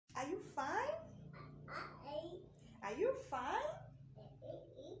fine? Are you fine?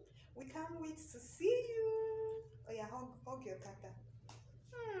 We can't wait to see you. Oh yeah, hug your tata.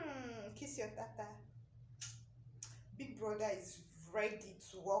 Kiss your tata. Big brother is ready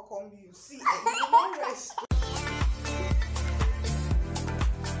to welcome you. See, you will not rest.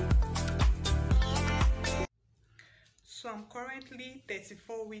 So I'm currently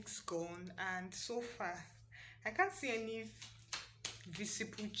 34 weeks gone, and so far I can't see any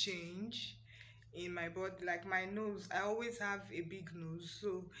visible change in my body. Like my nose, I always have a big nose,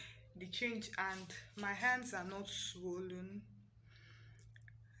 so the change, and my hands are not swollen.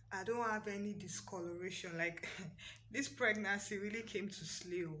 I don't have any discoloration. Like this pregnancy really came to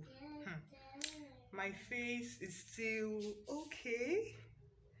slay. My face is still okay.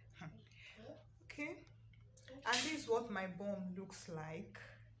 Okay, and this is what my bum looks like.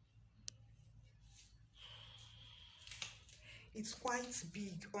 It's quite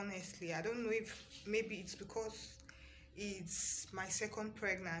big, honestly. I don't know if maybe it's because it's my second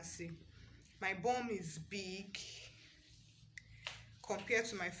pregnancy. My bum is big compared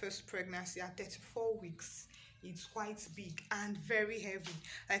to my first pregnancy. At 34 weeks, it's quite big and very heavy.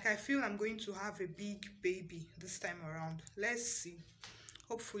 Like I feel I'm going to have a big baby this time around. Let's see.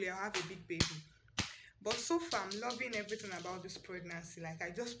 Hopefully I'll have a big baby. But so far, I'm loving everything about this pregnancy. Like, I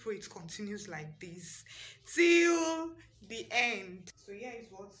just pray it continues like this till the end. So here is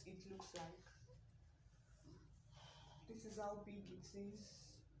what it looks like. This is how big it is.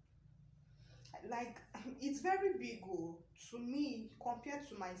 Like, it's very big, oh. To me, compared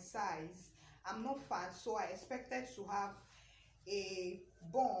to my size, I'm not fat, so I expected to have a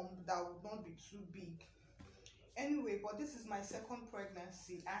bump that would not be too big. Anyway, but this is my second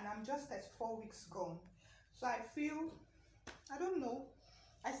pregnancy, and I'm just 34 weeks gone. So I feel, I don't know,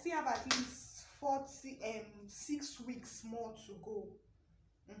 I still have at least 6 weeks more to go.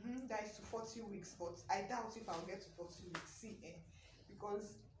 That is to 40 weeks, but I doubt if I'll get to 40 weeks. See,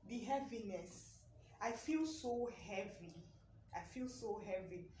 because the heaviness, I feel so heavy. I feel so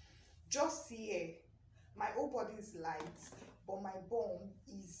heavy. Just here, my whole body is light, but my bum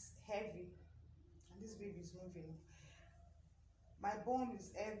is heavy. And this baby is moving. My bum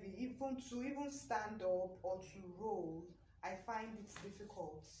is heavy. Even stand up or to roll, I find it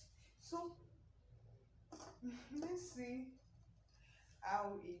difficult. So let's see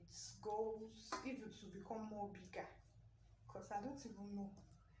how it goes, if it will become more bigger, because I don't even know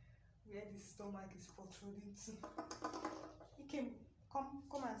where the stomach is protruding to. You can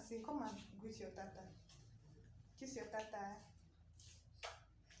come and say, come and greet your tata. Kiss your tata.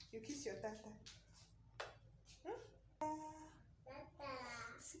 You kiss your tata.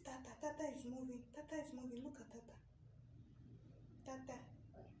 See tata. Tata is moving. Tata is moving. Look at tata. Tata.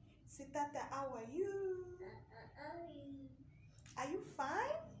 See tata, how are you? Are you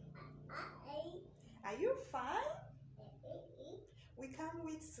fine? Are you fine? We can't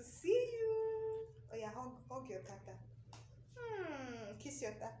wait to see you. Oh yeah, hug your tata. Kiss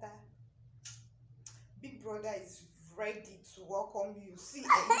your tata. Big brother is ready to welcome you. See, you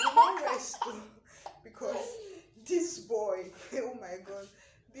will not rest because this boy, oh my god,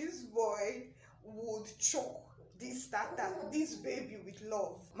 this boy would choke this tata, this baby, with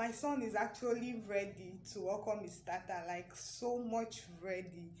love. My son is actually ready to welcome his tata, like so much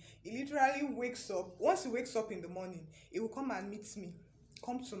ready. He literally wakes up. Once he wakes up in the morning, he will come and meet me,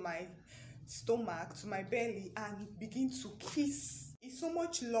 come to my stomach, to my belly, and begin to kiss. He so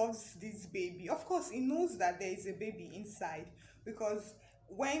much loves this baby. Of course, he knows that there is a baby inside, because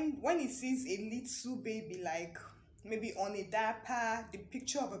when he sees a little baby, like maybe on a diaper, the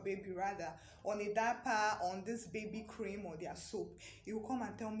picture of a baby rather, on a diaper, on this baby cream or their soap, he will come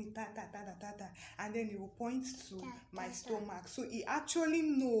and tell me tata, tata, tata, and then he will point to my stomach. So he actually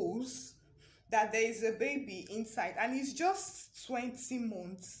knows that there is a baby inside, and it's just 20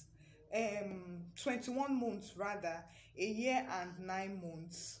 months, 21 months rather, a year and 9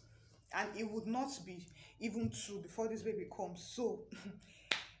 months, and it would not be even 2 before this baby comes. So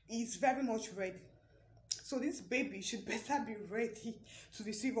he's very much ready. So this baby should better be ready to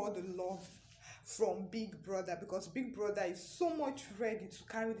receive all the love from Big Brother, because Big Brother is so much ready to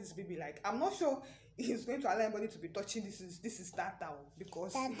carry this baby. Like, I'm not sure he's going to allow anybody to be touching this is tata,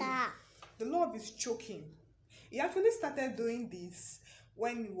 because the love is choking. He actually started doing this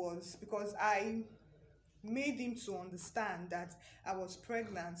when he was, because I made him to understand that I was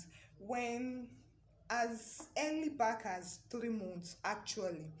pregnant when as early back as 3 months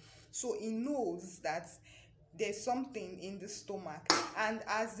actually. So he knows that there's something in the stomach, and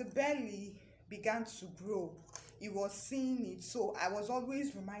as the belly began to grow, he was seeing it. So I was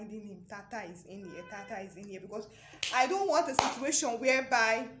always reminding him, tata is in here, tata is in here, because I don't want a situation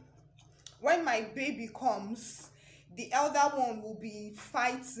whereby when my baby comes, the elder one will be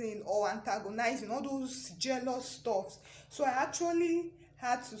fighting or antagonizing, all those jealous stuffs. So I actually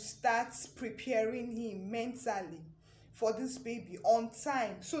had to start preparing him mentally for this baby on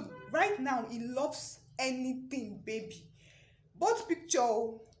time. So right now he loves anything baby, both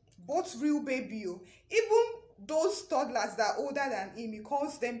picture, both real baby, even those toddlers that are older than him, he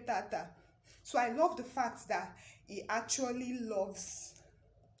calls them tata. So I love the fact that he actually loves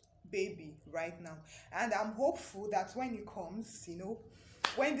baby right now, and I'm hopeful that when he comes,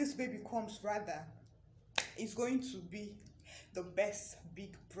 when this baby comes rather, it's going to be the best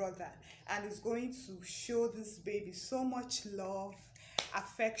big brother, and it's going to show this baby so much love,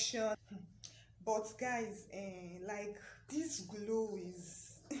 affection. But guys, like, this glow is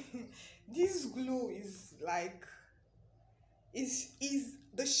this glow is like, is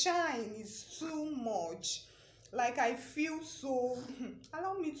the shine is too much. Like, I feel so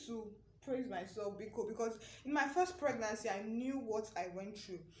allow me to praise myself, because in my first pregnancy I knew what I went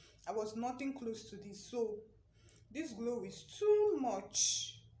through. I was nothing close to this, so this glow is too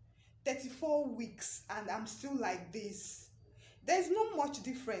much. 34 weeks and I'm still like this. There's not much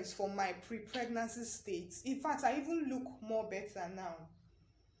difference from my pre-pregnancy state. In fact, I even look more better now.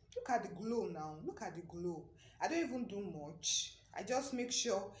 Look at the glow now. Look at the glow. I don't even do much. I just make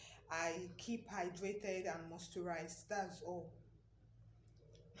sure I keep hydrated and moisturized. That's all.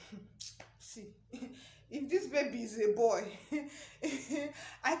 See, if this baby is a boy,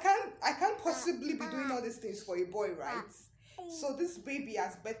 I can't possibly be doing all these things for a boy, right? So this baby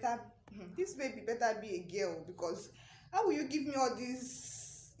better be a girl, because how will you give me all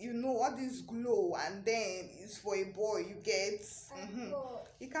this, all this glow, and then it's for a boy? You get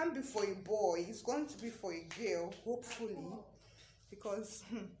it can't be for a boy, it's going to be for a girl, hopefully, because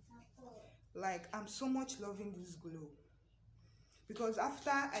like, I'm so much loving this glow, because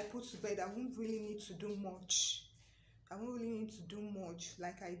after I put to bed, I won't really need to do much. I won't really need to do much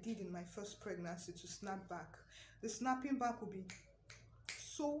like I did in my first pregnancy to snap back. The snapping back will be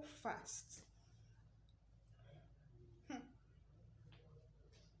so fast.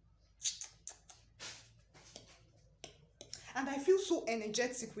 And I feel so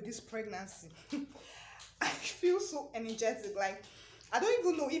energetic with this pregnancy. I feel so energetic. Like, I don't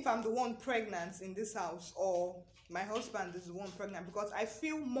even know if I'm the one pregnant in this house or my husband is the one pregnant, because I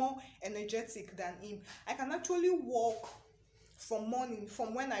feel more energetic than him. I can actually walk from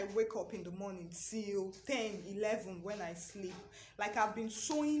when I wake up in the morning till 10, 11 when I sleep. Like, I've been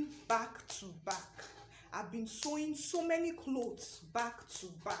sewing back to back. I've been sewing so many clothes back to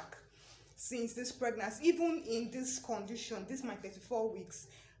back since this pregnancy. Even in this condition, this is my 34 weeks.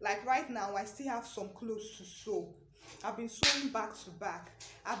 Like, right now, I still have some clothes to sew. I've been sewing back to back.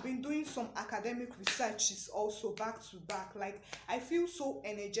 I've been doing some academic researches also back to back. Like, I feel so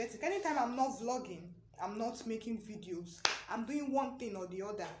energetic. Anytime I'm not vlogging, I'm not making videos, I'm doing one thing or the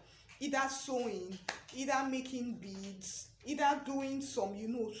other. Either sewing, either making beads, either doing some,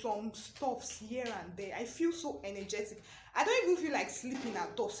 some stuffs here and there. I feel so energetic. I don't even feel like sleeping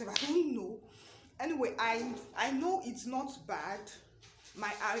at all, so I don't know. Anyway, I know it's not bad.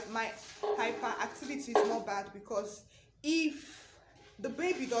 My hyperactivity is not bad, because if the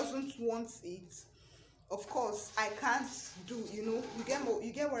baby doesn't want it, of course I can't do, you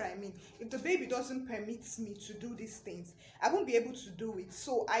get what I mean. If the baby doesn't permit me to do these things, I won't be able to do it.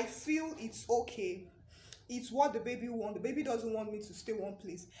 So I feel it's okay. It's what the baby wants. The baby doesn't want me to stay one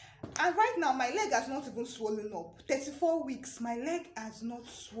place. And right now, my leg has not even swollen up. 34 weeks, my leg has not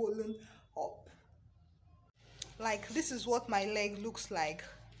swollen up. Like, this is what my leg looks like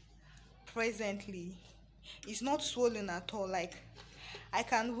presently. It's not swollen at all. Like, I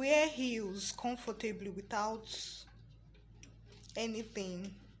can wear heels comfortably without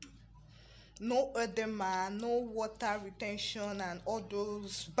anything. No edema, no water retention, and all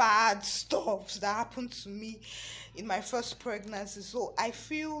those bad stuffs that happened to me in my first pregnancy. So I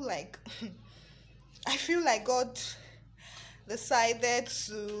feel like God decided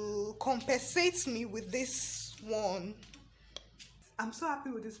to compensate me with this one. I'm so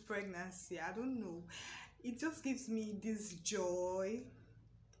happy with this pregnancy. I don't know, it just gives me this joy.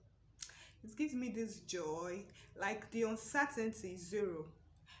 It gives me this joy. Like, the uncertainty is zero.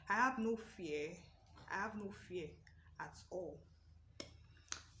 I have no fear. I have no fear at all.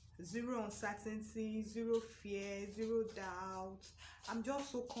 Zero uncertainty, zero fear, zero doubt. I'm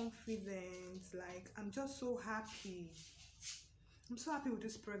just so confident. Like, I'm just so happy. I'm so happy with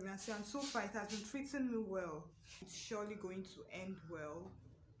this pregnancy, and so far it has been treating me well. It's surely going to end well.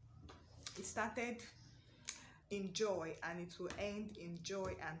 It started in joy and it will end in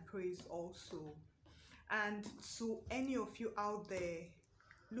joy and praise also. And to any of you out there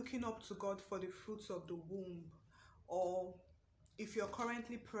looking up to God for the fruits of the womb, or if you're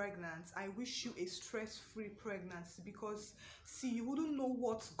currently pregnant, I wish you a stress-free pregnancy, because see, you wouldn't know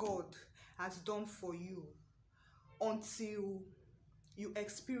what God has done for you until you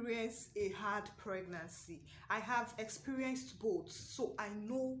experience a hard pregnancy. I have experienced both, so I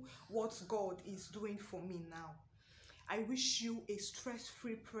know what God is doing for me now. I wish you a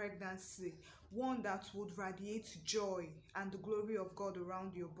stress-free pregnancy, one that would radiate joy and the glory of God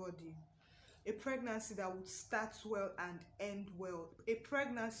around your body. A pregnancy that would start well and end well. A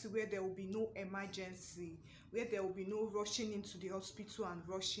pregnancy where there will be no emergency, where there will be no rushing into the hospital and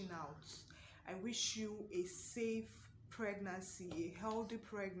rushing out. I wish you a safe pregnancy, a healthy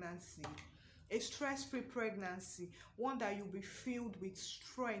pregnancy, a stress-free pregnancy, one that you'll be filled with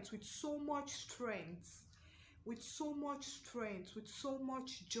strength, with so much strength, with so much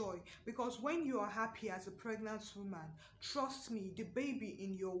joy. Because when you are happy as a pregnant woman, trust me, the baby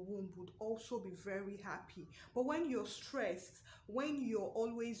in your womb would also be very happy. But when you're stressed, when you're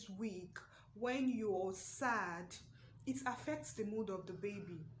always weak, when you're sad, it affects the mood of the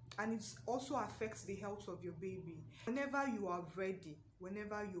baby, and it also affects the health of your baby. Whenever you are ready,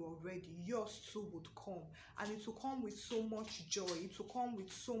 yours too would come, and it will come with so much joy, it will come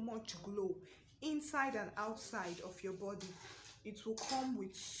with so much glow inside and outside of your body. It will come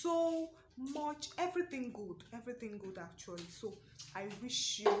with so much, everything good actually. So I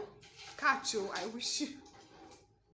wish you, Kacho, I wish you